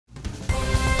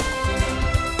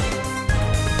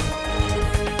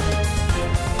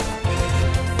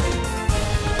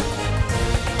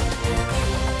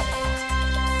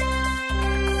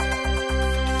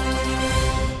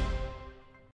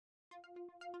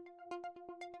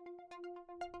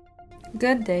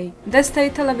Good day. The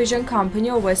state television company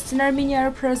of Western Armenia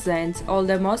represents all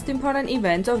the most important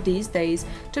events of these days.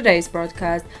 Today's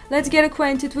broadcast. Let's get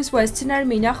acquainted with Western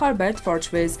Armenia Kharberd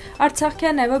Fortress. Artsakh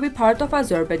can never be part of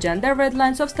Azerbaijan. The red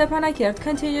lines of Stepanakert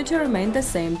continue to remain the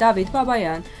same. David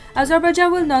Babayan.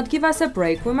 Azerbaijan will not give us a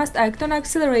break. We must act on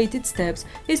accelerated steps.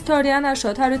 Historian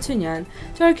Ashot Harutyunyan.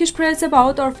 Turkish press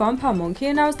about orphan Pamuk. He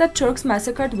announced that Turks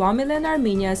massacred 1 million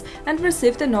Armenians and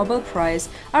received the Nobel Prize.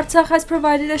 Artsakh has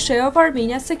provided a share of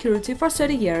Armenia's security for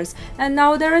 30 years, and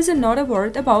now there is another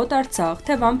word about Artsakh.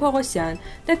 Tevan Poghosyan.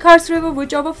 The Kars River,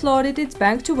 which overflowed its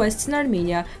bank to Western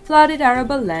Armenia, flooded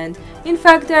arable land. In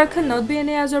fact, there cannot be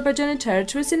any Azerbaijani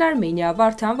territories in Armenia.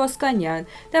 Vardan Voskanyan.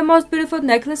 The most beautiful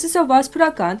necklaces of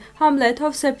Vaspurakan, Hamlet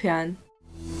Hovsepyan.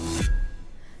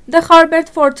 The Kharberd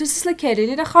Fortress is located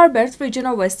in the Kharberd region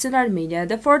of Western Armenia.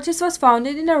 The fortress was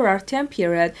founded in the Urartian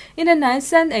period in the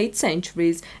 9th and 8th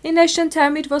centuries. In ancient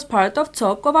time, it was part of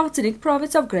Tok of Artsakh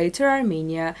province of Greater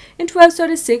Armenia. In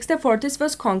 1236, the fortress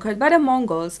was conquered by the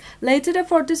Mongols. Later, the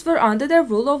fortress were under the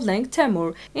rule of Lenk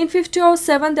Temur. In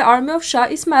 1507, the army of Shah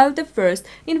Ismail I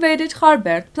invaded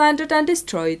Kharberd, plundered and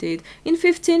destroyed it. In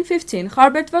 1515,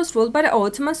 Kharberd was ruled by the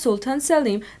Ottoman Sultan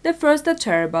Selim I the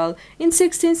Terrible. In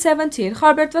 1617,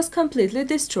 Kharberd was completely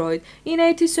destroyed. In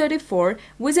 1834,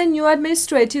 with a new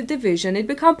administrative division, it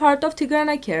became part of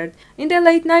Stepanakert. In the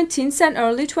late 19th and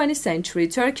early 20th century,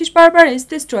 Turkish barbarians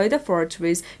destroyed the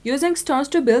fortress, using stones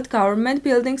to build government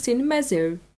buildings in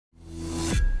Mezir.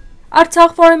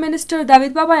 Artsakh Foreign Minister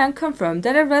David Babayan confirmed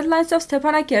that the red lines of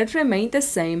Stepanakert remain the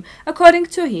same. According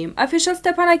to him, official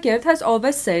Stepanakert has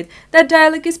always said that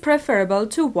dialogue is preferable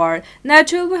to war.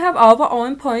 Naturally, we have our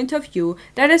own point of view,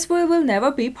 that is, we will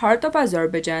never be part of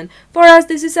Azerbaijan. For us,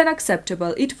 this is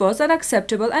unacceptable. It was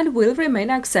unacceptable and will remain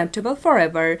unacceptable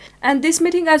forever. And this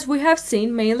meeting, as we have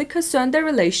seen, mainly concerned the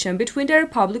relation between the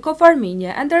Republic of Armenia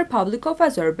and the Republic of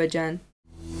Azerbaijan.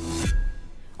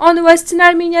 On Western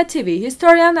Armenia TV,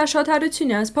 historian Ashot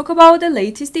Harutyunyan spoke about the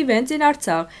latest events in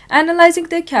Artsakh, analyzing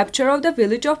the capture of the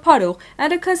village of Pamuk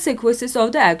and the consequences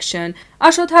of the action.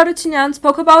 Ashot Harutyunyan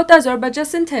spoke about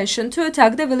Azerbaijan's intention to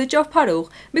attack the village of Pamuk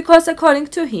because, according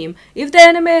to him, if the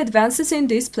enemy advances in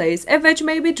this place, a wedge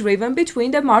may be driven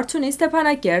between the Martuni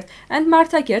Stepanakert and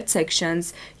Martakert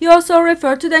sections. He also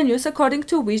referred to the news according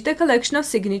to which the collection of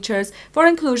signatures for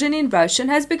inclusion in Russian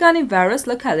has begun in various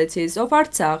localities of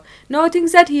Artsakh, noting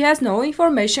that he has no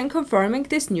information confirming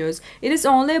this news. It is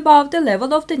only above the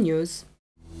level of the news.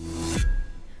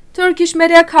 Turkish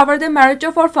media covered the marriage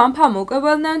of orphan Pamuk, a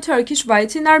well-known Turkish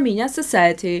rite in Armenian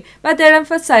society, but there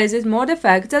emphasizes more the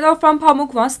fact that orphan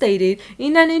Pamuk once stated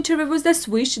in an interview with the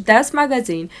Swiss Das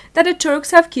magazine that the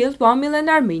Turks have killed 1 million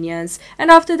Armenians,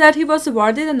 and after that he was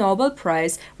awarded a Nobel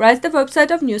Prize, writes the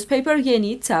website of newspaper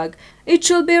Yeni Tag. It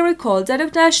should be recalled that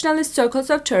the nationalist circles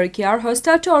of Turkey are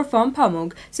hostile to orphan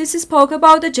Pamuk, since he spoke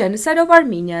about the genocide of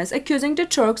Armenians, accusing the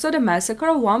Turks of the massacre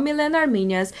of 1 million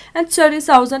Armenians and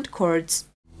 30,000 Kurds.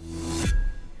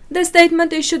 The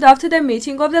statement issued after the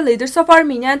meeting of the leaders of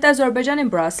Armenia and Azerbaijan in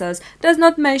Brussels does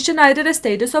not mention either the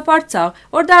status of Artsakh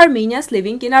or the Armenians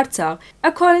living in Artsakh.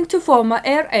 According to former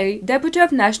RA Deputy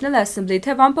of National Assembly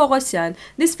Tevan Poghosyan,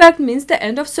 this fact means the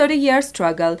end of 30-year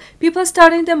struggle. People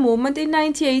starting the movement in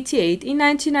 1988, in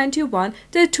 1991,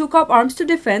 they took up arms to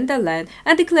defend the land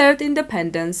and declared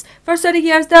independence. For 30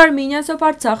 years, the Armenians of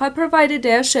Artsakh have provided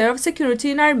their share of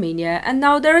security in Armenia, and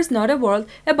now there is not a word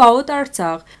about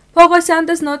Artsakh. Poghosyan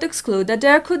does not exclude that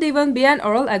there could even be an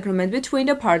oral agreement between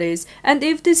the parties, and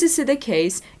if this is the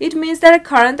case, it means that the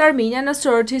current Armenian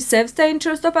authorities serve the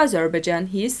interest of Azerbaijan,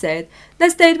 he said. The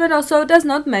statement also does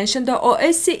not mention the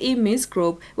OSCE Minsk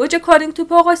group, which according to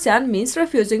Poghosyan means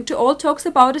refusing to all talks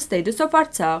about the status of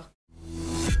Artsakh.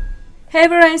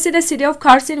 Heavy rains in the city of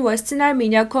Kars in Western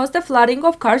Armenia caused the flooding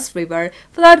of Kars River.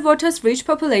 Flood waters reached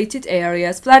populated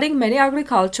areas, flooding many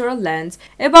agricultural lands.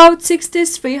 About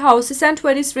 63 houses and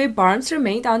 23 barns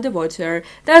remained underwater.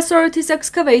 The authorities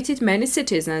excavated many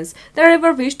citizens. The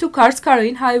river reached to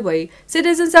Kars-Karin highway.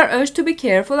 Citizens are urged to be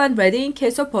careful and ready in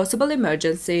case of possible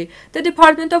emergency. The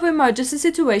Department of Emergency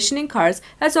Situation in Kars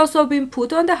has also been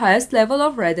put on the highest level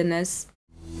of readiness.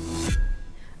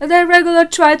 The regular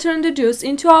try to introduce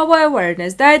into our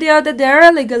awareness the idea that there are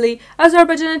illegally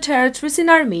Azerbaijani territories in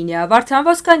Armenia. Vardan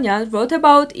Voskanyan wrote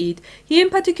about it. He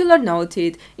in particular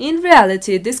noted, in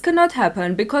reality this cannot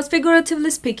happen because,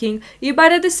 figuratively speaking, if by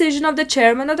the decision of the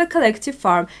chairman of the collective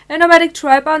farm, a nomadic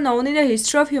tribe unknown in the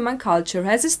history of human culture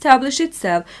has established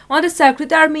itself on the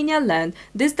sacred Armenian land,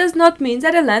 this does not mean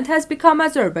that the land has become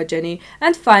Azerbaijani.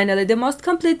 And finally, the most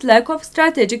complete lack of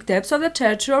strategic depth of the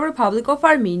territorial Republic of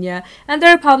Armenia and the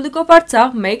Republic Republic of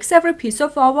Artsakh makes every piece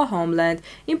of our homeland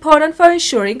important for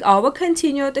ensuring our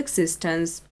continued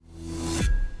existence.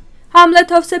 Hamlet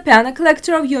Hovsepyan, a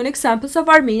collector of unique samples of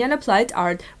Armenian applied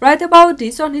art, writes about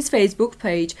this on his Facebook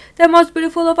page. The most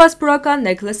beautiful of Vaspurakan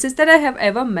necklaces that I have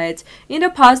ever met. In the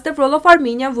past, the role of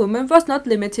Armenian women was not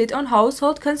limited on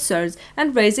household concerns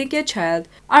and raising a child.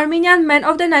 Armenian men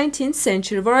of the 19th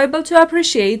century were able to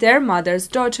appreciate their mothers,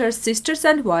 daughters, sisters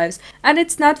and wives, and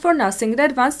it's not for nothing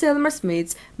that advanced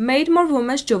silversmiths made more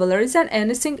women's jewelry than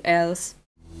anything else.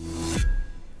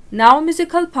 Now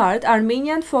musical part,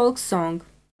 Armenian folk song.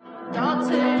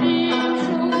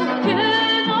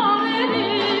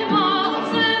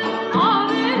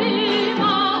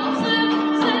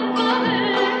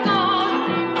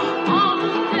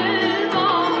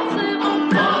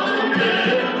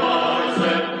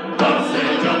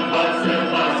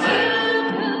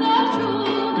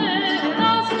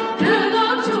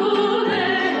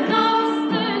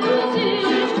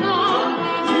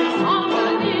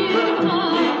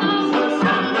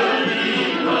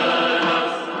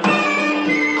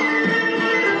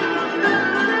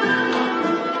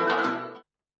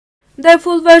 The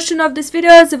full version of this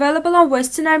video is available on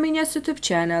Western Armenia's YouTube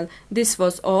channel. This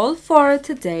was all for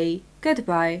today.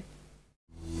 Goodbye.